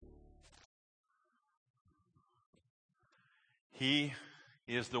He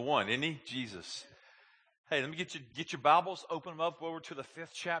is the one, isn't he? Jesus. Hey, let me get your Bibles, open them up over to the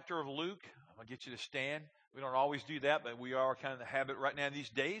 5th chapter of Luke. I'm going to get you to stand. We don't always do that, but we are kind of the habit right now these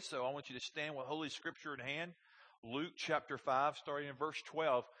days. So I want you to stand with Holy Scripture in hand. Luke chapter 5, starting in verse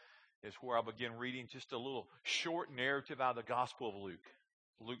 12, is where I'll begin reading just a little short narrative out of the Gospel of Luke.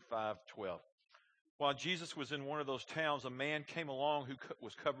 Luke 5:12. While Jesus was in one of those towns, a man came along who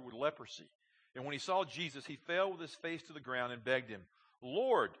was covered with leprosy. And when he saw Jesus, he fell with his face to the ground and begged him,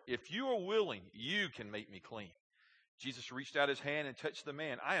 "Lord, if you are willing, you can make me clean." Jesus reached out his hand and touched the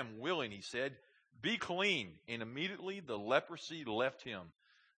man. "I am willing," he said. "Be clean." And immediately the leprosy left him.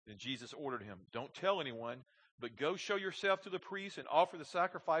 Then Jesus ordered him, "Don't tell anyone, but go show yourself to the priest and offer the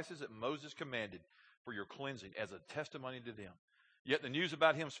sacrifices that Moses commanded for your cleansing as a testimony to them." Yet the news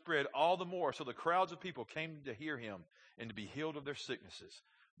about him spread all the more, so the crowds of people came to hear him and to be healed of their sicknesses.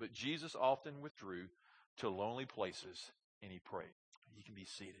 But Jesus often withdrew to lonely places and he prayed. You can be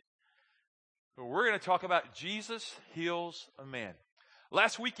seated. But we're going to talk about Jesus heals a man.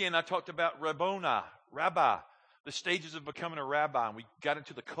 Last weekend I talked about rabbi, the stages of becoming a rabbi, and we got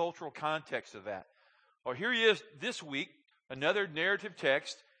into the cultural context of that. Well, here he is this week, another narrative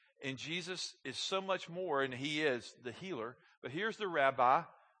text, and Jesus is so much more, and he is the healer. But here's the rabbi.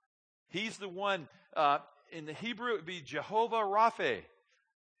 He's the one, in the Hebrew it would be Jehovah Rapha.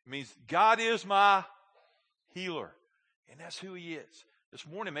 It means God is my healer. And that's who he is. This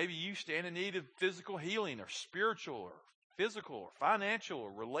morning, maybe you stand in need of physical healing or spiritual or physical or financial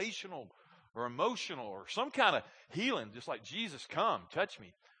or relational or emotional or some kind of healing, just like Jesus, come, touch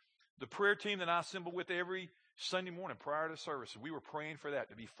me. The prayer team that I assemble with every Sunday morning prior to service, we were praying for that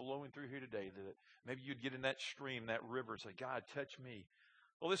to be flowing through here today, that maybe you'd get in that stream, that river, and say, "God, touch me."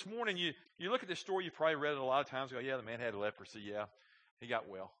 Well, this morning, you look at this story, you probably read it a lot of times, go, "Yeah, the man had leprosy, yeah, he got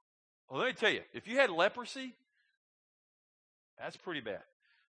well." Well, let me tell you, if you had leprosy, that's pretty bad.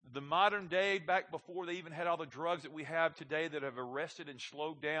 The modern day, back before they even had all the drugs that we have today that have arrested and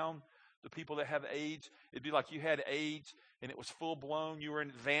slowed down the people that have AIDS, it'd be like you had AIDS and it was full blown. You were in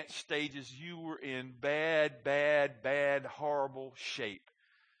advanced stages. You were in bad, horrible shape.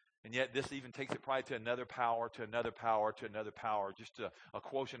 And yet this even takes it probably to another power, to another power, to another power. Just a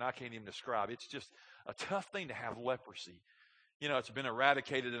quotient I can't even describe. It's just a tough thing to have leprosy. You know, it's been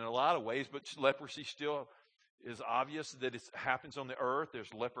eradicated in a lot of ways, but leprosy still is obvious that it happens on the earth.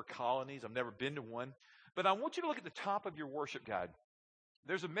 There's leper colonies. I've never been to one. But I want you to look at the top of your worship guide.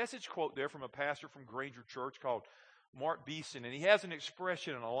 There's a message quote there from a pastor from Granger Church called Mark Beeson, and he has an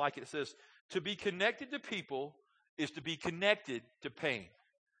expression, and I like it. It says, "To be connected to people is to be connected to pain."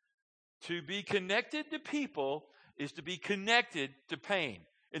 To be connected to people is to be connected to pain.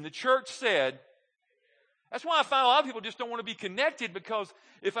 And the church said, that's why I find a lot of people just don't want to be connected, because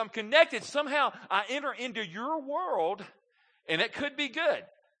if I'm connected, somehow I enter into your world, and it could be good.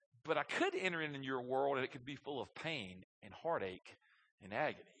 But I could enter into your world, and it could be full of pain and heartache and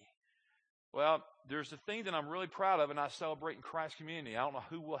agony. Well, there's a thing that I'm really proud of, and I celebrate in Christ Community. I don't know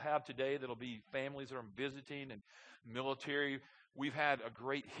who we'll have today. That'll be families that are visiting and military. We've had a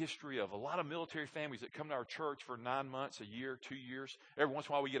great history of a lot of military families that come to our church for 9 months, a year, 2 years. Every once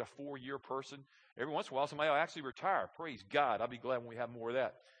in a while we get a 4-year person. Every once in a while somebody will actually retire. Praise God. I'll be glad when we have more of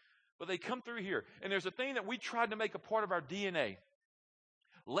that. But they come through here. And there's a thing that we tried to make a part of our DNA.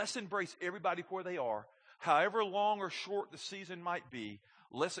 Let's embrace everybody where they are. However long or short the season might be,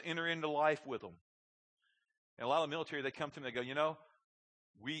 let's enter into life with them. And a lot of the military, they come to me and they go,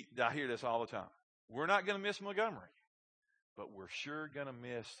 I hear this all the time. We're not going to miss Montgomery, but we're sure going to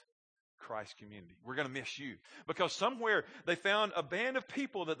miss Christ Community. We're going to miss you. Because somewhere they found a band of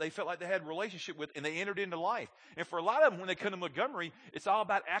people that they felt like they had a relationship with, and they entered into life. And for a lot of them, when they come to Montgomery, it's all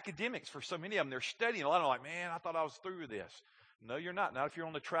about academics. For so many of them, they're studying. A lot of them are like, "Man, I thought I was through with this." No, you're not. Not if you're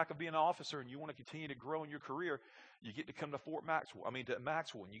on the track of being an officer and you want to continue to grow in your career. You get to come to Maxwell,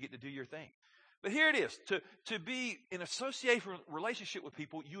 and you get to do your thing. But here it is. To be in association relationship with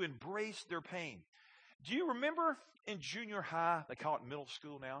people, you embrace their pain. Do you remember in junior high, they call it middle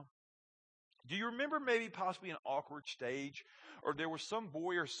school now? Do you remember maybe possibly an awkward stage, or there was some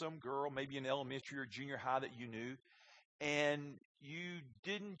boy or some girl, maybe in elementary or junior high, that you knew, and you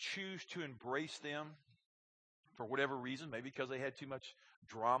didn't choose to embrace them for whatever reason? Maybe because they had too much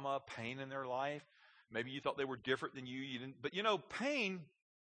drama, pain in their life. Maybe you thought they were different than you. You didn't. But pain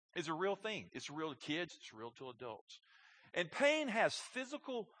is a real thing. It's real to kids. It's real to adults. And pain has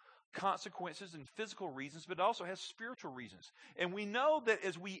physical consequences and physical reasons, but it also has spiritual reasons. And we know that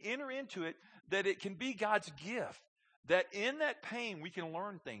as we enter into it, that it can be God's gift. That in that pain, we can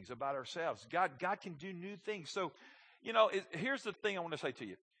learn things about ourselves. God can do new things. So, here's the thing I want to say to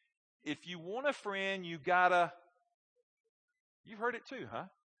you. If you want a friend, you gotta You've heard it too, huh?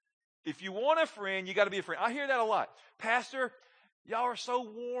 If you want a friend, you got to be a friend. I hear that a lot. Pastor, y'all are so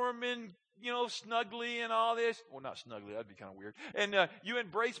warm and, snuggly and all this. Well, not snuggly. That'd be kind of weird. And you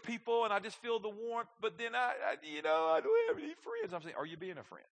embrace people, and I just feel the warmth. But then I don't have any friends. I'm saying, are you being a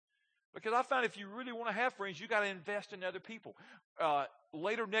friend? Because I found if you really want to have friends, you got to invest in other people.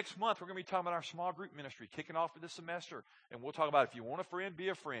 Later next month, we're going to be talking about our small group ministry, kicking off for this semester. And we'll talk about if you want a friend, be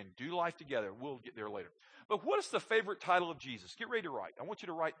a friend. Do life together. We'll get there later. But what is the favorite title of Jesus? Get ready to write. I want you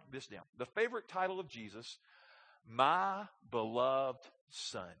to write this down. The favorite title of Jesus, my beloved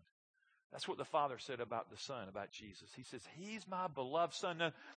Son. That's what the Father said about the Son, about Jesus. He says, He's my beloved Son.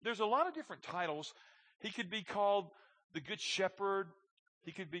 Now, there's a lot of different titles. He could be called the Good Shepherd.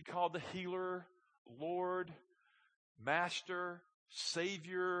 He could be called the Healer, Lord, Master,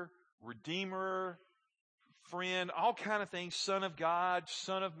 Savior, Redeemer, Friend, all kind of things. Son of God,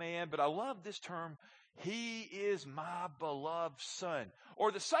 Son of Man. But I love this term, He is my beloved Son.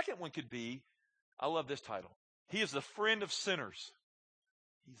 Or the second one could be, I love this title, He is the friend of sinners.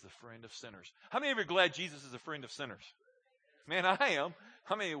 He's the friend of sinners. How many of you are glad Jesus is a friend of sinners? Man, I am.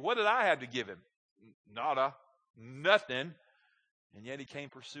 I mean, what did I have to give Him? Nada. Nothing. And yet He came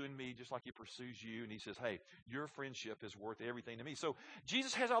pursuing me just like He pursues you. And He says, hey, your friendship is worth everything to me. So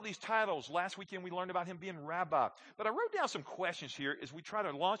Jesus has all these titles. Last weekend we learned about Him being rabbi. But I wrote down some questions here as we try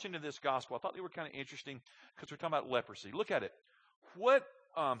to launch into this gospel. I thought they were kind of interesting because we're talking about leprosy. Look at it. What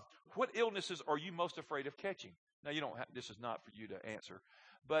illnesses are you most afraid of catching? Now, you don't have, this is not for you to answer.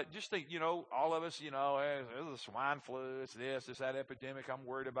 But just think, all of us, there's a swine flu, it's this, that epidemic. I'm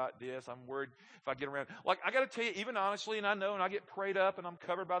worried about this. I'm worried if I get around. Like, I got to tell you, even honestly, and I know, and I get prayed up, and I'm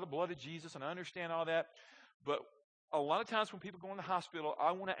covered by the blood of Jesus, and I understand all that. But a lot of times when people go in the hospital,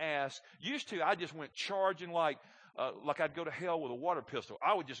 I want to ask, I just went charging like I'd go to hell with a water pistol.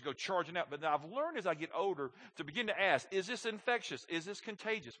 I would just go charging out. But now I've learned as I get older to begin to ask, is this infectious? Is this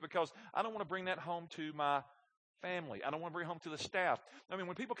contagious? Because I don't want to bring that home to my family. I don't want to bring home to the staff. I mean,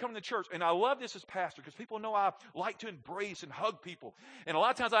 when people come to church, and I love this as pastor because people know I like to embrace and hug people. And a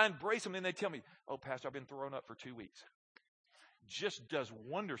lot of times I embrace them and they tell me, oh, Pastor, I've been thrown up for 2 weeks. Just does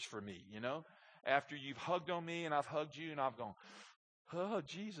wonders for me, after you've hugged on me and I've hugged you and I've gone, oh,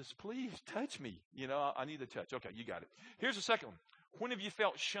 Jesus, please touch me. I need the touch. Okay, you got it. Here's the second one. When have you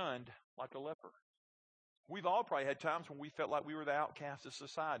felt shunned like a leper? We've all probably had times when we felt like we were the outcast of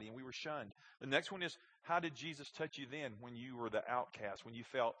society and we were shunned. The next one is, how did Jesus touch you then when you were the outcast, when you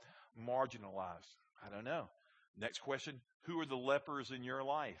felt marginalized? I don't know. Next question, who are the lepers in your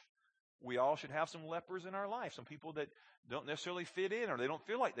life? We all should have some lepers in our life, some people that don't necessarily fit in or they don't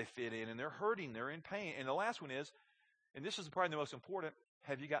feel like they fit in and they're hurting, they're in pain. And the last one is, and this is probably the most important,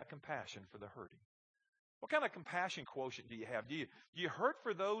 have you got compassion for the hurting? What kind of compassion quotient do you have? Do you hurt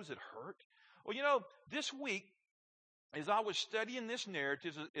for those that hurt? Well, this week, as I was studying this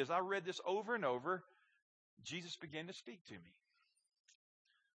narrative, as I read this over and over, Jesus began to speak to me.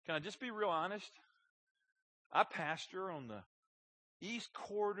 Can I just be real honest? I pastor on the east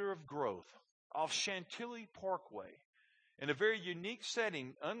corridor of Growth off Chantilly Parkway in a very unique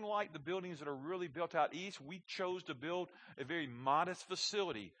setting. Unlike the buildings that are really built out east, we chose to build a very modest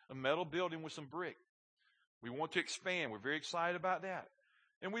facility, a metal building with some brick. We want to expand. We're very excited about that.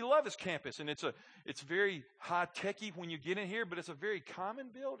 And we love this campus, and it's very high-techy when you get in here, but it's a very common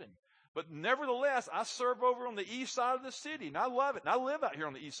building. But nevertheless, I serve over on the east side of the city, and I love it. And I live out here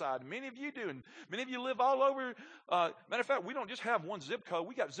on the east side, and many of you do, and many of you live all over. Matter of fact, we don't just have one zip code.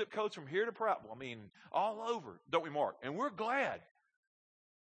 We got zip codes from here to Prattville. I mean, all over, don't we, Mark? And we're glad.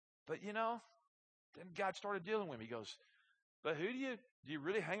 But, then God started dealing with me. He goes, but do you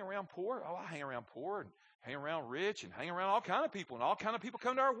really hang around poor? Oh, I hang around poor and hang around rich and hang around all kind of people, and all kind of people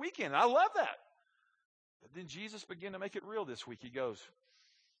come to our weekend. And I love that. But then Jesus began to make it real this week. He goes,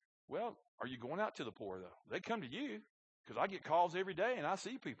 well, are you going out to the poor, though? They come to you because I get calls every day and I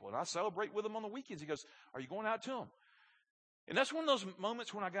see people and I celebrate with them on the weekends. He goes, are you going out to them? And that's one of those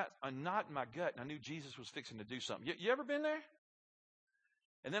moments when I got a knot in my gut and I knew Jesus was fixing to do something. You ever been there?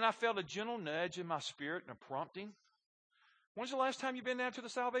 And then I felt a gentle nudge in my spirit and a prompting. When's the last time you've been down to the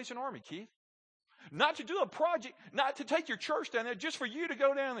Salvation Army, Keith? Not to do a project, not to take your church down there, just for you to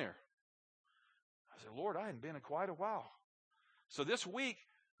go down there. I said, Lord, I hadn't been in quite a while. So this week,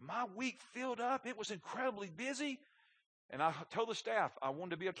 my week filled up. It was incredibly busy. And I told the staff I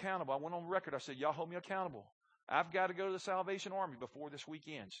wanted to be accountable. I went on record. I said, y'all hold me accountable. I've got to go to the Salvation Army before this week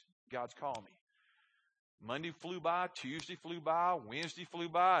ends. God's calling me. Monday flew by, Tuesday flew by, Wednesday flew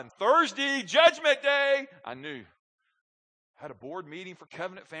by, and Thursday, Judgment Day, I knew. I had a board meeting for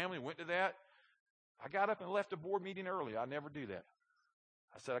Covenant Family, went to that. I got up and left a board meeting early. I never do that.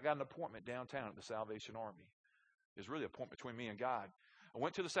 I said, I got an appointment downtown at the Salvation Army. It's really a point between me and God. I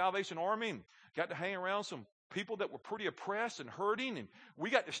went to the Salvation Army and got to hang around some people that were pretty oppressed and hurting, and we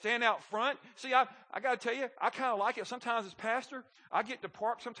got to stand out front. See, I got to tell you, I kind of like it. Sometimes as pastor, I get to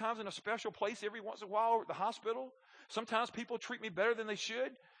park sometimes in a special place every once in a while over at the hospital. Sometimes people treat me better than they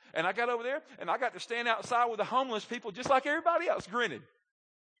should. And I got over there, and I got to stand outside with the homeless people just like everybody else, grinning.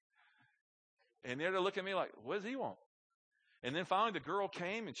 And they're looking at me like, what does he want? And then finally the girl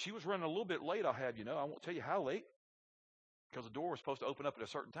came, and she was running a little bit late. I won't tell you how late, because the door was supposed to open up at a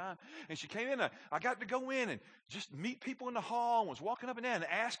certain time. And she came in, and I got to go in and just meet people in the hall, and was walking up and down and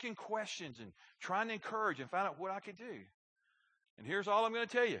asking questions and trying to encourage and find out what I could do. And here's all I'm going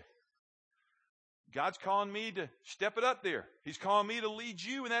to tell you. God's calling me to step it up there. He's calling me to lead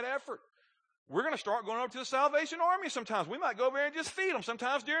you in that effort. We're going to start going over to the Salvation Army sometimes. We might go over there and just feed them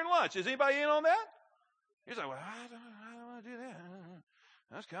sometimes during lunch. Is anybody in on that? He's like, well, I don't want to do that.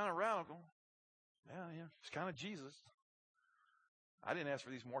 That's kind of radical. Yeah, it's kind of Jesus. I didn't ask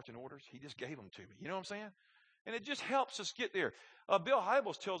for these marching orders. He just gave them to me. You know what I'm saying? And it just helps us get there. Bill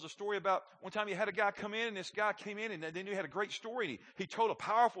Hybels tells a story about one time he had a guy come in, and this guy came in, and they knew he had a great story. And he told a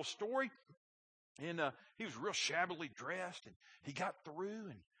powerful story. And he was real shabbily dressed, and he got through,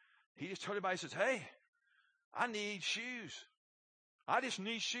 and he just told everybody, he says, hey, I need shoes. I just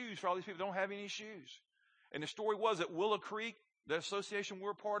need shoes for all these people who don't have any shoes. And the story was at Willow Creek, the association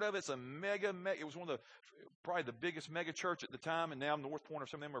we're part of, it's a mega, it was one of probably the biggest mega church at the time, and now North Point or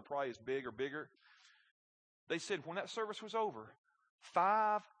some of them are probably as big or bigger. They said when that service was over,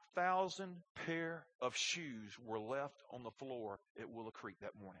 5,000 pair of shoes were left on the floor at Willow Creek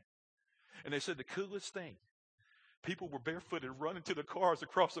that morning. And they said the coolest thing, people were barefooted running to the cars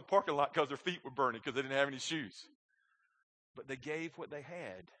across the parking lot because their feet were burning because they didn't have any shoes. But they gave what they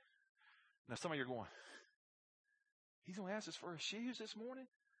had. Now some of you are going, he's going to ask us for his shoes this morning?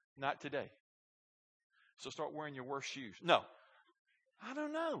 Not today. So start wearing your worst shoes. No. I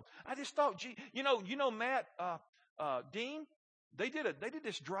don't know. I just thought, you know Matt Dean, they did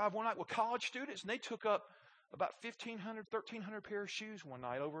this drive one night with college students, and they took up about 1,500, 1,300 pair of shoes one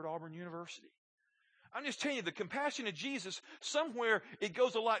night over at Auburn University. I'm just telling you, the compassion of Jesus, somewhere it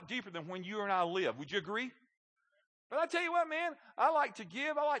goes a lot deeper than when you and I live. Would you agree? But I tell you what, man, I like to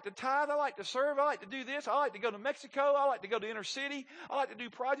give, I like to tithe, I like to serve, I like to do this, I like to go to Mexico, I like to go to inner city, I like to do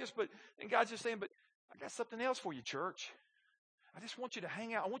projects, and God's just saying, but I got something else for you, church. I just want you to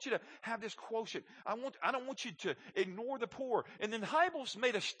hang out. I want you to have this quotient. I don't want you to ignore the poor. And then Hybels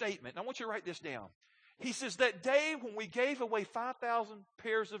made a statement, and I want you to write this down. He says, that day when we gave away 5,000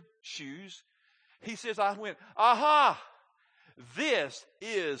 pairs of shoes, he says, I went, aha, this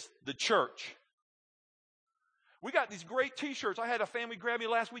is the church. We got these great t-shirts. I had a family grab me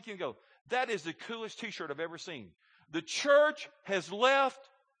last weekend and go, that is the coolest t-shirt I've ever seen. The church has left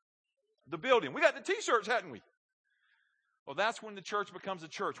the building. We got the t-shirts, hadn't we? Well, that's when the church becomes a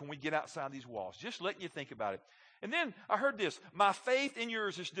church, when we get outside these walls. Just letting you think about it. And then I heard this. My faith in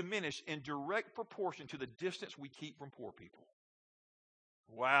yours is diminished in direct proportion to the distance we keep from poor people.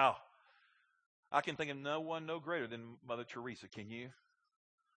 Wow. I can think of no one no greater than Mother Teresa. Can you?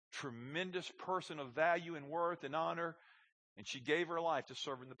 Tremendous person of value and worth and honor. And she gave her life to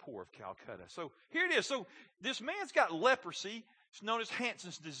serving the poor of Calcutta. So here it is. So this man's got leprosy. It's known as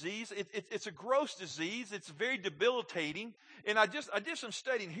Hansen's disease. It's a gross disease. It's very debilitating. And I did some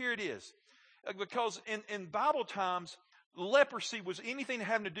studying. Here it is. Because in Bible times, leprosy was anything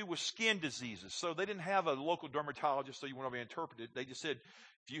having to do with skin diseases. So they didn't have a local dermatologist so you went over and interpreted it. They just said,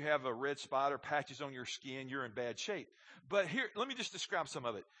 if you have a red spot or patches on your skin, you're in bad shape. But here, let me just describe some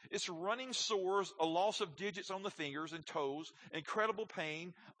of it. It's running sores, a loss of digits on the fingers and toes, incredible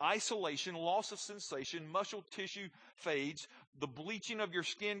pain, isolation, loss of sensation, muscle tissue fades, the bleaching of your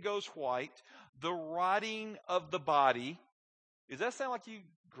skin goes white, the rotting of the body. Does that sound like you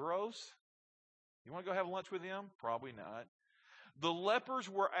gross? You want to go have lunch with them? Probably not. The lepers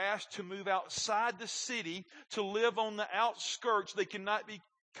were asked to move outside the city to live on the outskirts. They cannot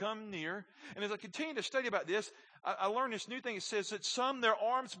come near. And as I continue to study about this, I learned this new thing. It says that their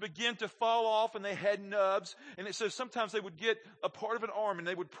arms begin to fall off and they had nubs. And it says sometimes they would get a part of an arm and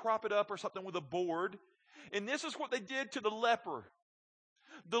they would prop it up or something with a board. And this is what they did to the leper.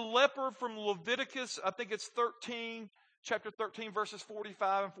 The leper from Leviticus, I think it's chapter 13, verses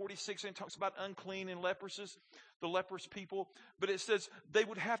 45 and 46, and it talks about unclean and leprous, the leprous people. But it says they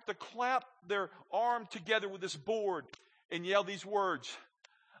would have to clap their arm together with this board and yell these words,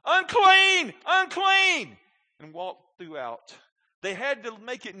 unclean, unclean, and walk throughout. They had to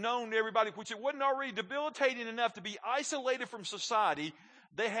make it known to everybody, which it wasn't already debilitating enough to be isolated from society.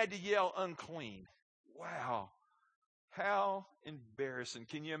 They had to yell unclean. Wow. How embarrassing.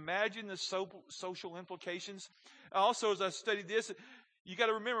 Can you imagine the social implications? Also, as I studied this, you got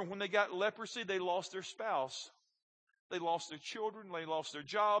to remember when they got leprosy, they lost their spouse. They lost their children. They lost their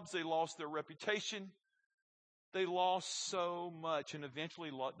jobs. They lost their reputation. They lost so much, and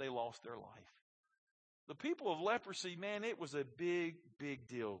eventually they lost their life. The people of leprosy, man, it was a big, big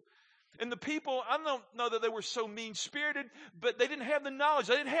deal. And the people, I don't know that they were so mean-spirited, but they didn't have the knowledge.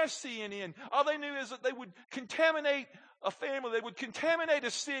 They didn't have CNN. All they knew is that they would contaminate a family. They would contaminate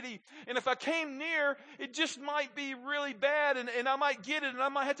a city. And if I came near, it just might be really bad, and I might get it, and I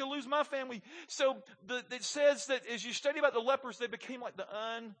might have to lose my family. So it says that as you study about the lepers, they became like the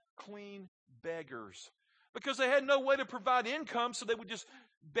unclean beggars. Because they had no way to provide income, so they would just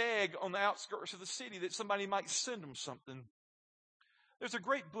beg on the outskirts of the city that somebody might send them something. There's a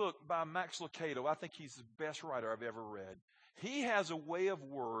great book by Max Lucado. I think he's the best writer I've ever read. He has a way of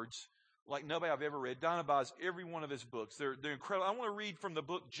words like nobody I've ever read. Donna buys every one of his books. They're incredible. I want to read from the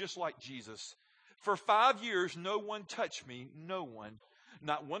book Just Like Jesus. For 5 years, no one touched me. No one.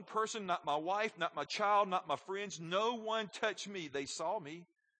 Not one person, not my wife, not my child, not my friends. No one touched me. They saw me.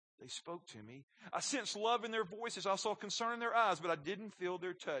 They spoke to me. I sensed love in their voices. I saw concern in their eyes, but I didn't feel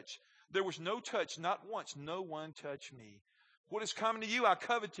their touch. There was no touch, not once. No one touched me. What is common to you, I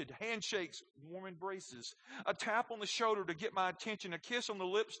coveted. Handshakes, warm embraces. A tap on the shoulder to get my attention. A kiss on the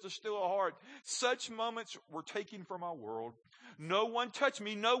lips to still a heart. Such moments were taken from my world. No one touched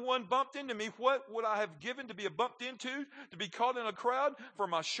me. No one bumped into me. What would I have given to be bumped into? To be caught in a crowd? For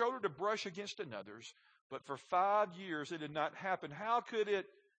my shoulder to brush against another's? But for 5 years it did not happen. How could it?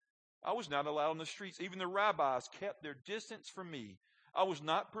 I was not allowed on the streets. Even the rabbis kept their distance from me. I was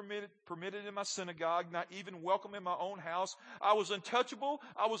not permitted in my synagogue, not even welcome in my own house. I was untouchable.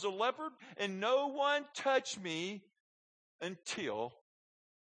 I was a leopard, and no one touched me until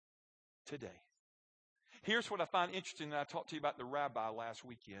today. Here's what I find interesting, and I talked to you about the rabbi last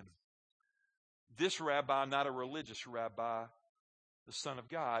weekend. This rabbi, not a religious rabbi, the Son of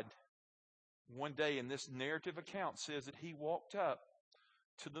God, one day in this narrative account says that he walked up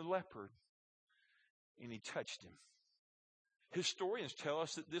to the leopard and he touched him. Historians tell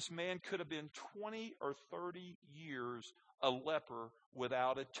us that this man could have been 20 or 30 years a leper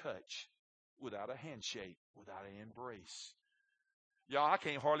without a touch, without a handshake, without an embrace. Y'all, I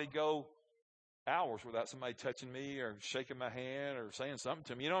can't hardly go hours without somebody touching me or shaking my hand or saying something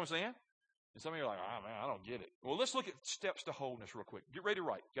to me. You know what I'm saying? And some of you are like, oh man, I don't get it. Well, let's look at steps to wholeness real quick. Get ready to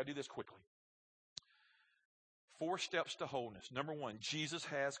write. Got to do this quickly. 4 steps to wholeness. Number 1, Jesus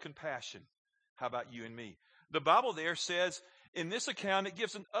has compassion. How about you and me? The Bible there says, in this account, it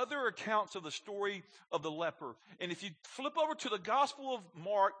gives other accounts of the story of the leper. And if you flip over to the Gospel of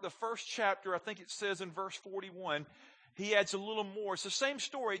Mark, the 1st chapter, I think it says in verse 41, he adds a little more. It's the same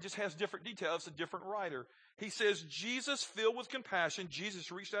story, it just has different details. It's a different writer. He says, Jesus, filled with compassion,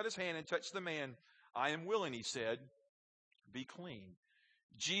 Jesus reached out his hand and touched the man. I am willing, he said, be clean.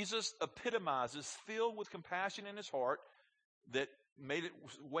 Jesus epitomizes, filled with compassion in his heart, that made it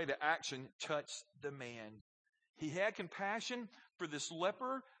way to action, touched the man. He had compassion for this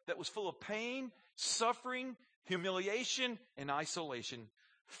leper that was full of pain, suffering, humiliation, and isolation.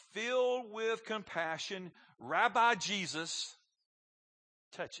 Filled with compassion, Rabbi Jesus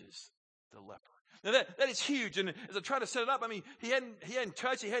touches the leper. Now that is huge. And as I try to set it up, I mean, he hadn't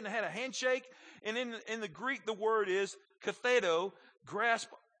touched, he hadn't had a handshake. And in the Greek, the word is kathedo, grasp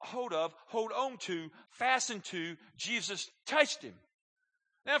hold of, hold on to, fasten to. Jesus touched him.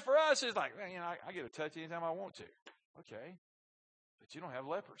 Now for us, it's like, man, I get a touch anytime I want to. Okay. But you don't have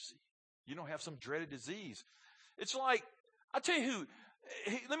leprosy. You don't have some dreaded disease. It's like, I tell you who,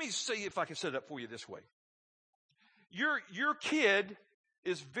 let me see if I can set it up for you this way. Your kid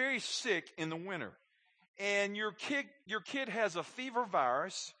is very sick in the winter, and your kid has a fever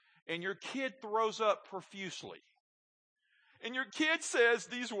virus, and your kid throws up profusely. And your kid says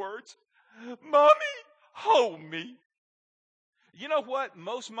these words, "Mommy, hold me." You know what?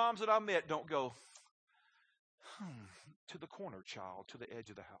 Most moms that I met don't go, to the corner, child, to the edge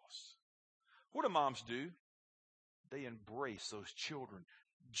of the house. What do moms do? They embrace those children.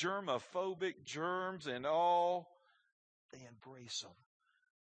 Germophobic, germs and all. They embrace them.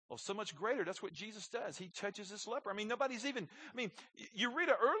 Well, so much greater. That's what Jesus does. He touches this leper. I mean, you read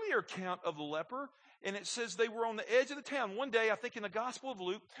an earlier account of the leper, and it says they were on the edge of the town. One day, I think in the Gospel of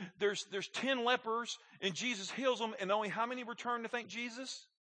Luke, there's 10 lepers, and Jesus heals them, and only how many return to thank Jesus?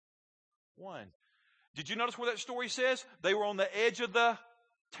 1. Did you notice what that story says? They were on the edge of the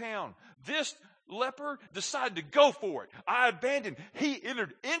town. This leper decided to go for it. I abandoned. He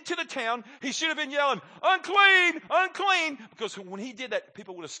entered into the town. He should have been yelling, "Unclean, unclean," because when he did that,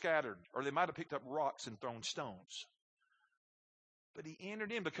 people would have scattered, or they might have picked up rocks and thrown stones. But he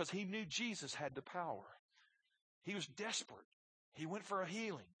entered in because he knew Jesus had the power. He was desperate. He went for a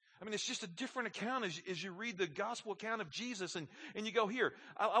healing. I mean, it's just a different account as you read the gospel account of Jesus. And you go here.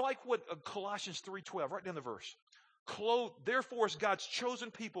 I like what Colossians 3:12, write down the verse. Therefore, as God's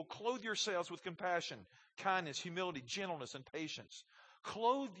chosen people, clothe yourselves with compassion, kindness, humility, gentleness, and patience.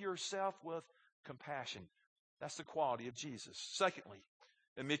 Clothe yourself with compassion. That's the quality of Jesus. Secondly,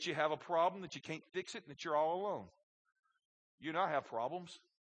 admit you have a problem, that you can't fix it, and that you're all alone. You and I have problems.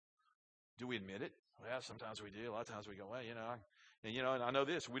 Do we admit it? Well, sometimes we do. A lot of times we go, well, and I know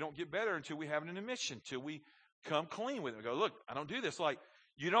this. We don't get better until we have an admission, until we come clean with it. We go, look, I don't do this. Like,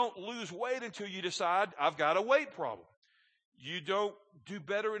 you don't lose weight until you decide, I've got a weight problem. You don't do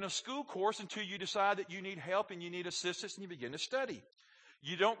better in a school course until you decide that you need help and you need assistance and you begin to study.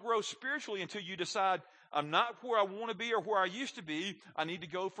 You don't grow spiritually until you decide, I'm not where I want to be or where I used to be. I need to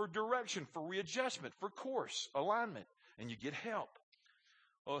go for direction, for readjustment, for course, alignment, and you get help.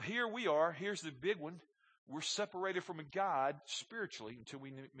 Well, here we are. Here's the big one. We're separated from God spiritually until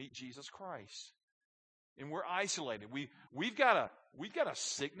we meet Jesus Christ. And we're isolated. We've got a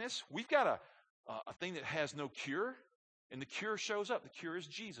sickness. We've got a thing that has no cure. And the cure shows up. The cure is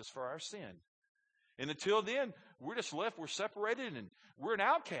Jesus for our sin. And until then, we're just left. We're separated and we're an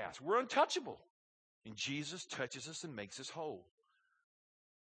outcast. We're untouchable. And Jesus touches us and makes us whole.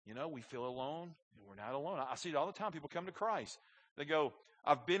 We feel alone and we're not alone. I see it all the time. People come to Christ. They go,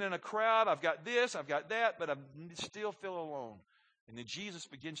 I've been in a crowd. I've got this. I've got that. But I still feel alone. And then Jesus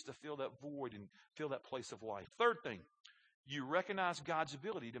begins to fill that void and fill that place of life. Third thing, you recognize God's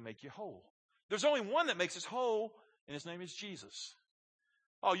ability to make you whole. There's only one that makes us whole, and his name is Jesus.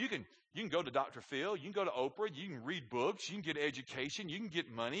 Oh, you can go to Dr. Phil, you can go to Oprah, you can read books, you can get education, you can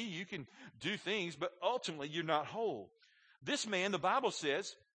get money, you can do things, but ultimately you're not whole. This man, the Bible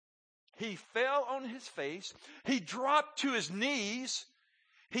says, he fell on his face, he dropped to his knees,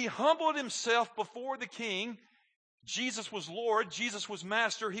 he humbled himself before the king. Jesus was Lord, Jesus was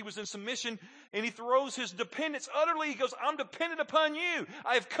Master, he was in submission, and he throws his dependence utterly. He goes, I'm dependent upon you.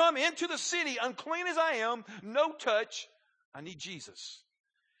 I have come into the city, unclean as I am, no touch. I need Jesus.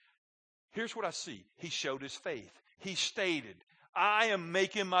 Here's what I see. He showed his faith. He stated, I am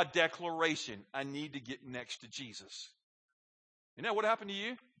making my declaration. I need to get next to Jesus. You know what happened to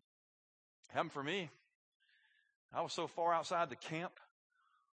you? It happened for me. I was so far outside the camp,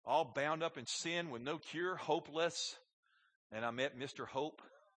 all bound up in sin with no cure, hopeless. And I met Mr. Hope,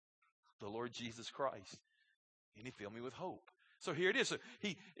 the Lord Jesus Christ. And he filled me with hope. So here it is. So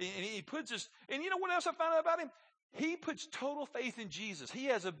he puts this, and you know what else I found out about him? He puts total faith in Jesus. He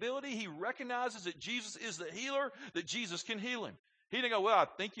has ability. He recognizes that Jesus is the healer, that Jesus can heal him. He didn't go, well, I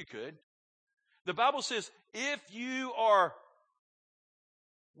think you could. The Bible says, if you are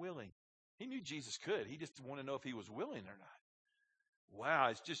willing. He knew Jesus could. He just wanted to know if he was willing or not. Wow,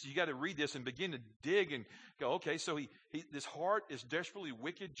 it's just, you got to read this and begin to dig and go, okay, so this heart is desperately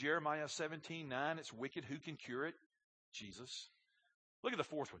wicked. Jeremiah 17:9, it's wicked. Who can cure it? Jesus. Look at the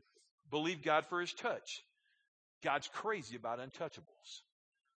fourth one. Believe God for his touch. God's crazy about untouchables.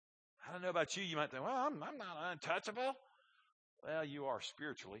 I don't know about you. You might think, well, I'm not untouchable. Well, you are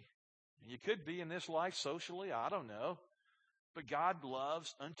spiritually. You could be in this life socially. I don't know. But God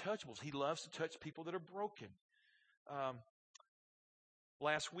loves untouchables. He loves to touch people that are broken.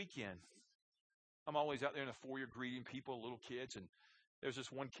 Last weekend, I'm always out there in the foyer greeting people, little kids, and there's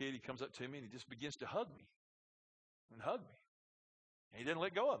this one kid, he comes up to me and he just begins to hug me. And hug me. And he doesn't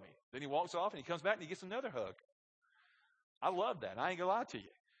let go of me. Then he walks off and he comes back and he gets another hug. I love that. I ain't gonna lie to you.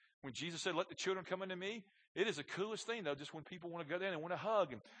 When Jesus said, let the children come unto me, it is the coolest thing, though, just when people want to go there and they want to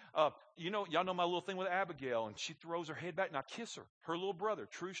hug. And, y'all know my little thing with Abigail, and she throws her head back and I kiss her. Her little brother,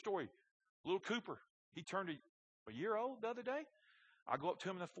 true story, little Cooper. He turned a year old the other day. I go up to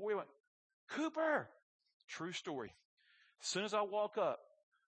him in the foyer and went, Cooper! True story. As soon as I walk up,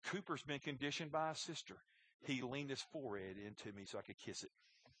 Cooper's been conditioned by a sister. He leaned his forehead into me so I could kiss it.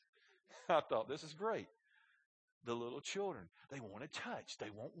 I thought, this is great. The little children, they want to touch. They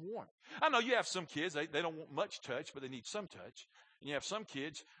want warmth. I know you have some kids, they don't want much touch, but they need some touch. And you have some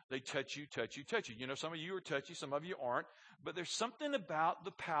kids, they touch you. You know, some of you are touchy, some of you aren't. But there's something about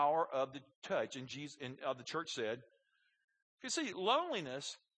the power of the touch. And Jesus, the church said, you see,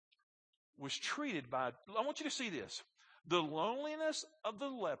 loneliness was treated by, I want you to see this. The loneliness of the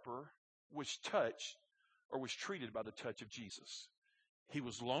leper was touched or was treated by the touch of Jesus. He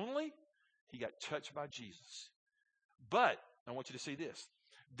was lonely. He got touched by Jesus. But I want you to see this.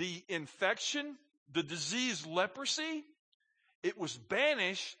 The infection, the disease leprosy, it was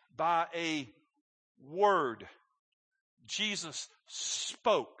banished by a word. Jesus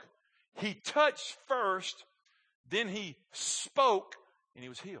spoke. He touched first, Then he spoke and he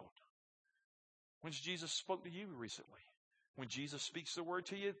was healed. When's Jesus spoke to you recently? When Jesus speaks the word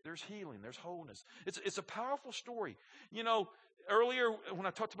to you, there's healing, there's wholeness. It's a powerful story. You know, earlier when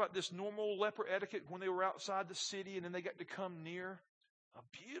I talked about this normal leper etiquette, when they were outside the city and then they got to come near,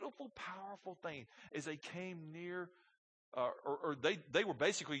 a beautiful, powerful thing as they came near, or they were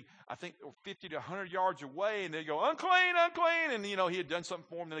basically, I think, 50 to 100 yards away, and they go, unclean, unclean, and, you know, he had done something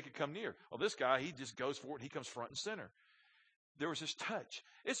for them, then they could come near. Well, this guy, he just goes for it, and he comes front and center. There was this touch.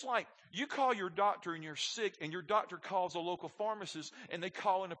 It's like you call your doctor and you're sick, and your doctor calls a local pharmacist, and they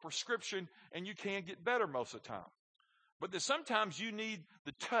call in a prescription, and you can't get better most of the time. But then sometimes you need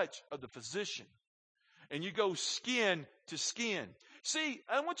the touch of the physician, and you go skin to skin. See,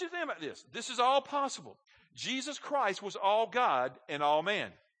 I want you to think about this. This is all possible. Jesus Christ was all God and all man.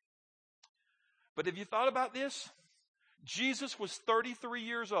 But have you thought about this? Jesus was 33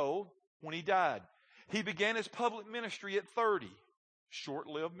 years old when he died. He began his public ministry at 30.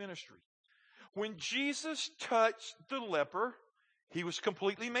 Short-lived ministry. When Jesus touched the leper, he was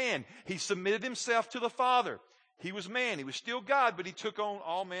completely man. He submitted himself to the Father. He was man. He was still God, but he took on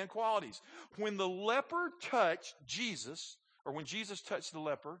all man qualities. When the leper touched Jesus, or when Jesus touched the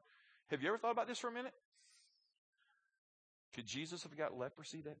leper, have you ever thought about this for a minute? Could Jesus have got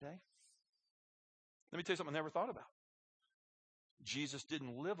leprosy that day? Let me tell you something I never thought about. Jesus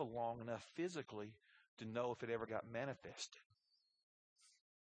didn't live long enough physically to know if it ever got manifested.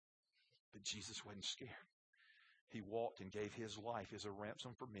 But Jesus wasn't scared. He walked and gave his life as a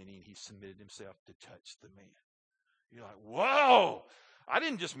ransom for many, and he submitted himself to touch the man. You're like, whoa! I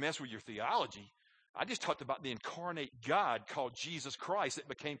didn't just mess with your theology. I just talked about the incarnate God called Jesus Christ that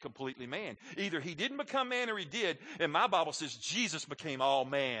became completely man. Either he didn't become man or he did, and my Bible says Jesus became all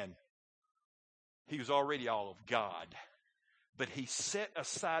man. He was already all of God. But he set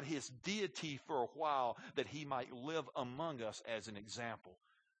aside his deity for a while that he might live among us as an example.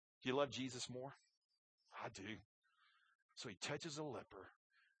 Do you love Jesus more? I do. So he touches a leper.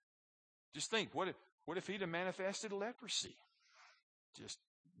 Just think, what if he'd have manifested leprosy? Just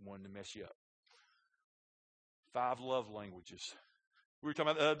wanted to mess you up. 5 love languages. We were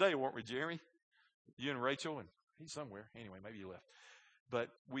talking about the other day, weren't we, Jeremy? You and Rachel, and he's somewhere. Anyway, maybe you left. But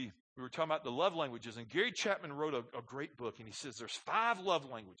we were talking about the love languages, and Gary Chapman wrote a great book, and he says there's 5 love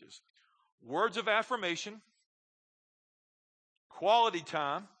languages. Words of affirmation, quality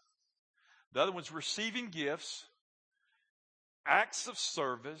time, the other one's receiving gifts, acts of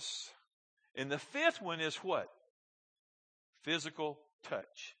service, and the 5th one is what? Physical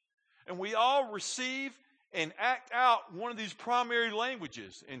touch. And we all receive and act out one of these primary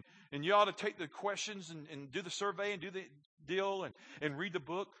languages. And you ought to take the questions and do the survey and do the deal and read the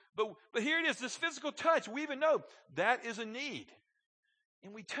book. But here it is, this physical touch. We even know that is a need.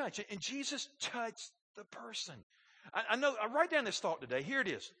 And we touch it. And Jesus touched the person. I write down this thought today. Here it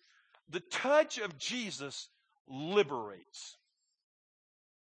is. The touch of Jesus liberates.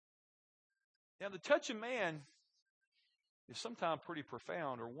 Now, the touch of man is sometimes pretty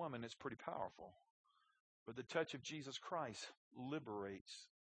profound, or woman, it's pretty powerful. But the touch of Jesus Christ liberates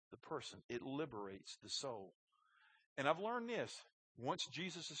the person. It liberates the soul. And I've learned this. Once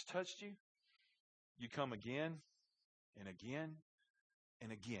Jesus has touched you, you come again and again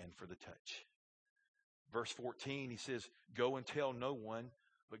and again for the touch. Verse 14, he says, go and tell no one,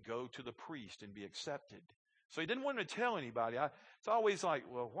 but go to the priest and be accepted. So he didn't want him to tell anybody. It's always like,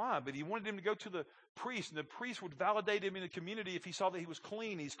 well, why? But he wanted him to go to the priest, and the priest would validate him in the community if he saw that he was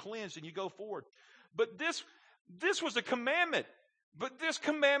clean, he's cleansed, and you go forward. But this was a commandment. But this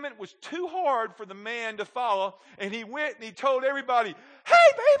commandment was too hard for the man to follow, and he went and he told everybody, hey,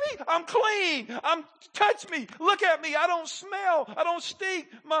 baby, I'm clean. Touch me. Look at me. I don't smell. I don't stink.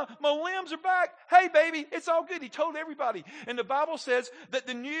 My limbs are back. Hey, baby, it's all good. He told everybody. And the Bible says that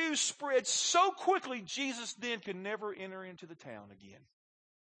the news spread so quickly, Jesus then could never enter into the town again.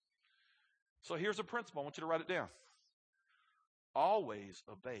 So here's a principle. I want you to write it down. Always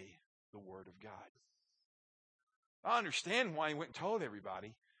obey the word of God. I understand why he went and told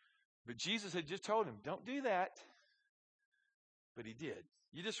everybody, but Jesus had just told him, don't do that. But he did.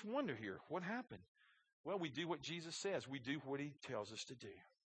 You just wonder here, what happened? Well, we do what Jesus says. We do what he tells us to do.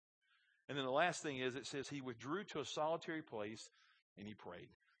 And then the last thing is, it says he withdrew to a solitary place and he prayed.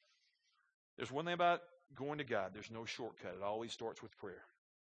 There's one thing about going to God. There's no shortcut. It always starts with prayer.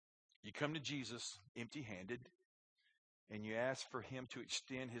 You come to Jesus empty-handed, and you ask for him to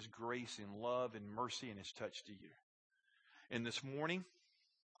extend his grace and love and mercy and his touch to you. And this morning,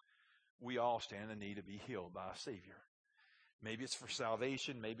 we all stand in need to be healed by a Savior. Maybe it's for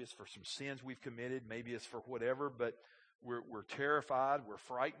salvation. Maybe it's for some sins we've committed. Maybe it's for whatever, but we're terrified. We're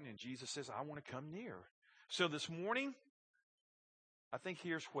frightened. And Jesus says, I want to come near. So this morning, I think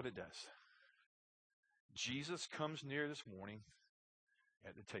here's what it does. Jesus comes near this morning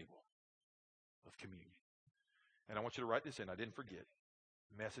at the table of communion. And I want you to write this in. I didn't forget.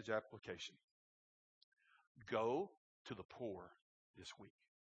 Message application. Go to the poor this week.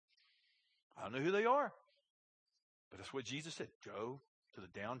 I don't know who they are, but that's what Jesus said. Go to the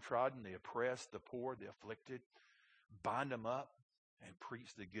downtrodden, the oppressed, the poor, the afflicted. Bind them up and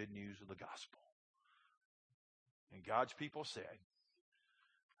preach the good news of the gospel. And God's people said,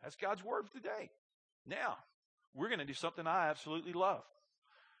 that's God's word for today. Now, we're going to do something I absolutely love.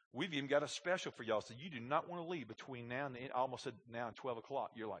 We've even got a special for y'all. So you do not want to leave between now and I almost said now and 12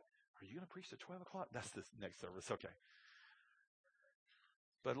 o'clock. You're like, are you going to preach at 12 o'clock? That's the next service. Okay.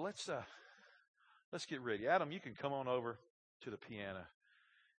 But let's get ready. Adam, you can come on over to the piano.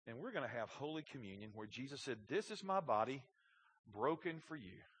 And we're going to have Holy Communion where Jesus said, this is my body broken for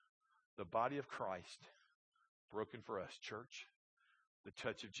you. The body of Christ broken for us, church. The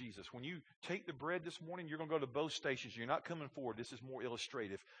touch of Jesus. When you take the bread this morning, you're going to go to both stations. You're not coming forward. This is more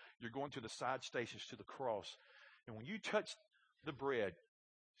illustrative. You're going to the side stations to the cross. And when you touch the bread,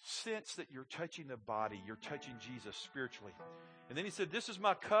 sense that you're touching the body. You're touching Jesus spiritually. And then he said, this is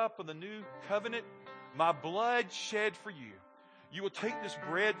my cup of the new covenant, my blood shed for you. You will take this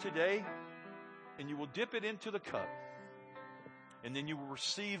bread today and you will dip it into the cup. And then you will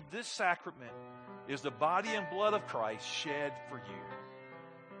receive this sacrament is the body and blood of Christ shed for you.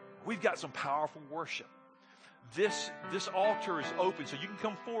 We've got some powerful worship. This altar is open, so you can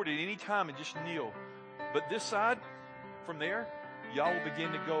come forward at any time and just kneel. But this side, from there, y'all will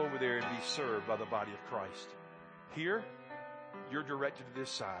begin to go over there and be served by the body of Christ. Here, you're directed to this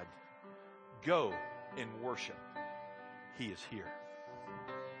side. Go and worship. He is here.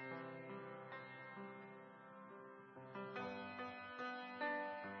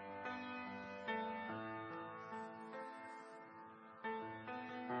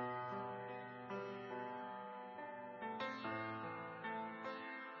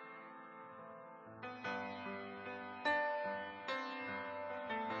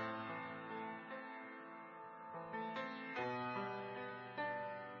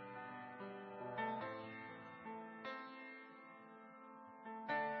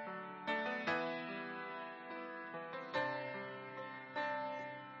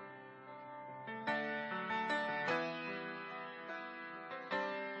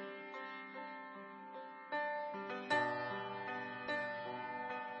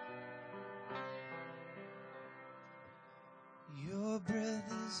 Your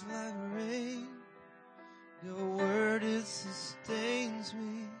breath is like rain, your word it sustains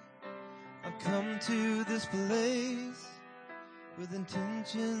me. I've come to this place with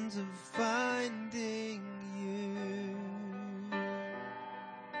intentions of finding you.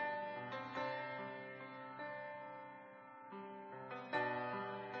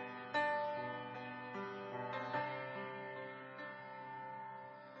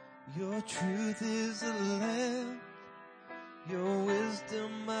 Your truth is a lamp, your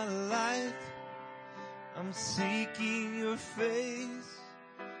wisdom my life. I'm seeking your face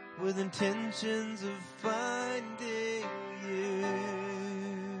with intentions of finding you.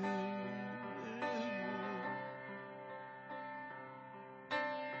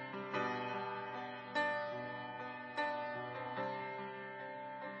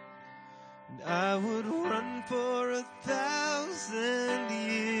 And I would run for 1,000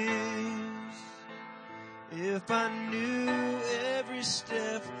 years if I knew every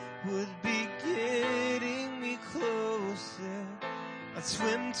step would be getting me closer. I'd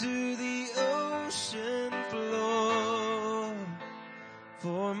swim to the ocean floor,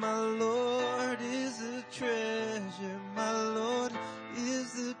 for my Lord is a treasure, my Lord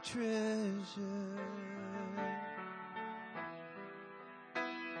is a treasure.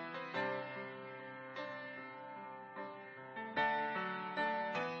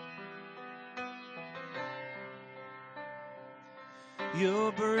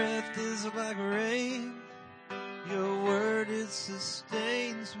 Your breath is like rain, your word it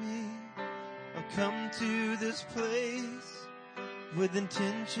sustains me. I've come to this place with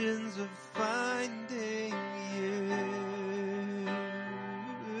intentions of finding you.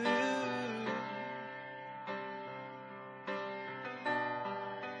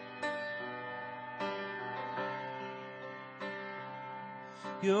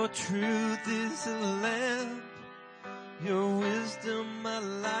 Your truth is a lamp, your wisdom my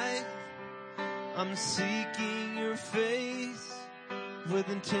life. I'm seeking your face with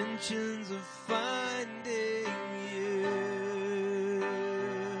intentions of finding you.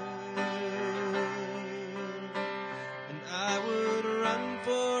 And I would run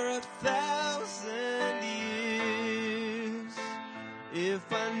for 1,000 years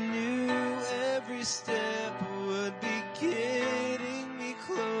knew every step would be getting me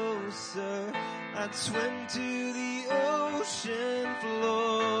closer, I'd swim to the ocean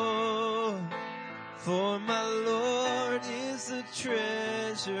floor. For my Lord is a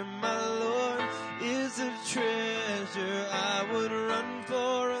treasure, my Lord is a treasure. I would run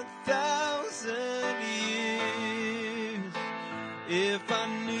for 1,000 years if I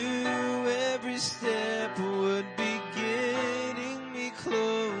knew every step would be getting me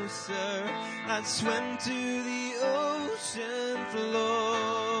closer. I'd swim to the ocean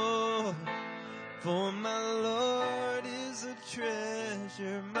floor. For my Lord is a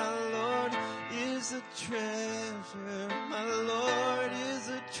treasure, my Lord is a treasure, my Lord is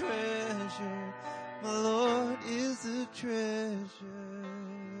a treasure, my Lord is a treasure.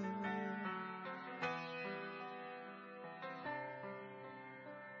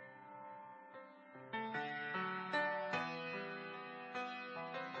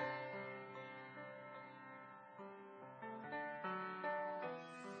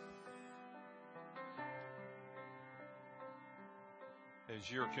 As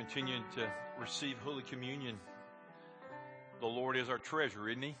you're continuing to receive Holy Communion, the Lord is our treasure,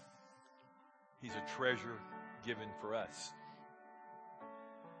 isn't He? He's a treasure given for us.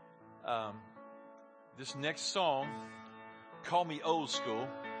 This next song, Call Me Old School,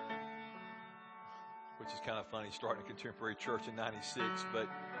 which is kind of funny starting a contemporary church in 96, but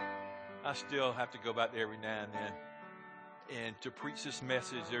I still have to go back there every now and then. And to preach this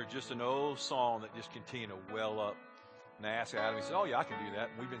message, there's just an old song that just continues to well up. And I asked Adam, he said, oh yeah, I can do that.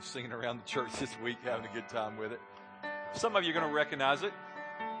 And we've been singing around the church this week, having a good time with it. Some of you are going to recognize it.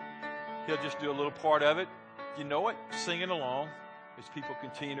 He'll just do a little part of it. You know it, singing along as people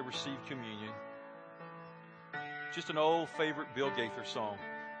continue to receive communion. Just an old favorite Bill Gaither song.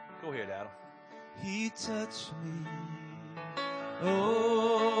 Go ahead, Adam. He touched me.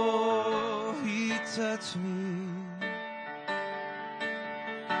 Oh, He touched me.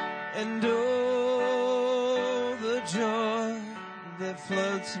 And oh, the joy that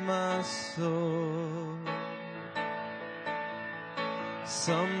floods my soul.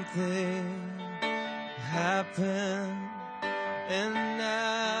 Something happened, and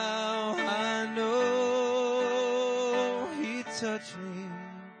now I know He touched me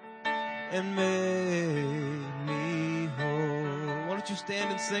and made me whole. Why don't you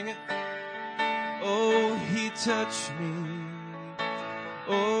stand and sing it? Oh, He touched me.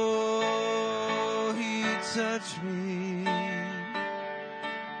 Oh, He touched me.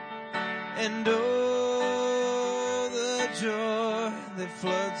 And oh, the joy that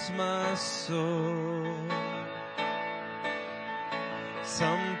floods my soul.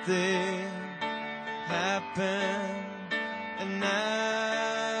 Something happened, and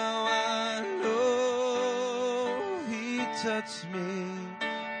now I know He touched me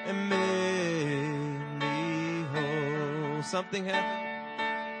and made me whole. Something happened.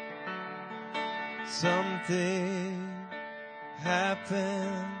 Something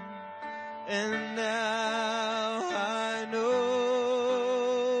happened, and now I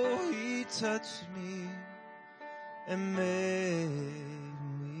know He touched me and made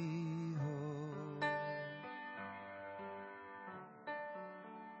me whole.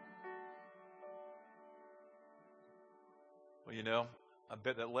 Well, you know, I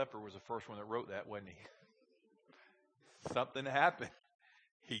bet that leper was the first one that wrote that, wasn't he? Something happened.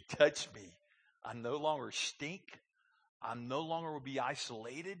 He touched me. I no longer stink. I no longer will be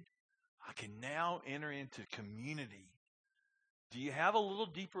isolated. I can now enter into community. Do you have a little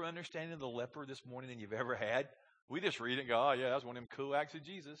deeper understanding of the leper this morning than you've ever had? We just read it and go, oh yeah, that's one of them cool acts of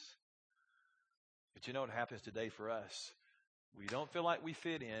Jesus. But you know what happens today for us? We don't feel like we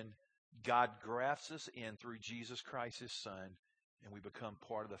fit in. God grafts us in through Jesus Christ, His Son, and we become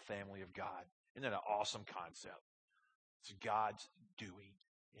part of the family of God. Isn't that an awesome concept? It's God's doing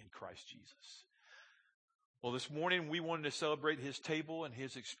in Christ Jesus. Well, this morning we wanted to celebrate His table and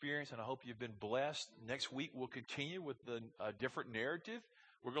His experience, and I hope you've been blessed. Next week we'll continue with the different narrative.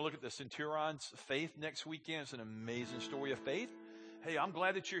 We're going to look at the centurion's faith next weekend. It's an amazing story of faith. Hey, I'm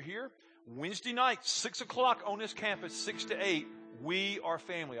glad that you're here. Wednesday night, 6 o'clock on this campus, 6 to 8. We are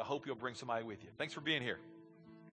family. I hope you'll bring somebody with you. Thanks for being here.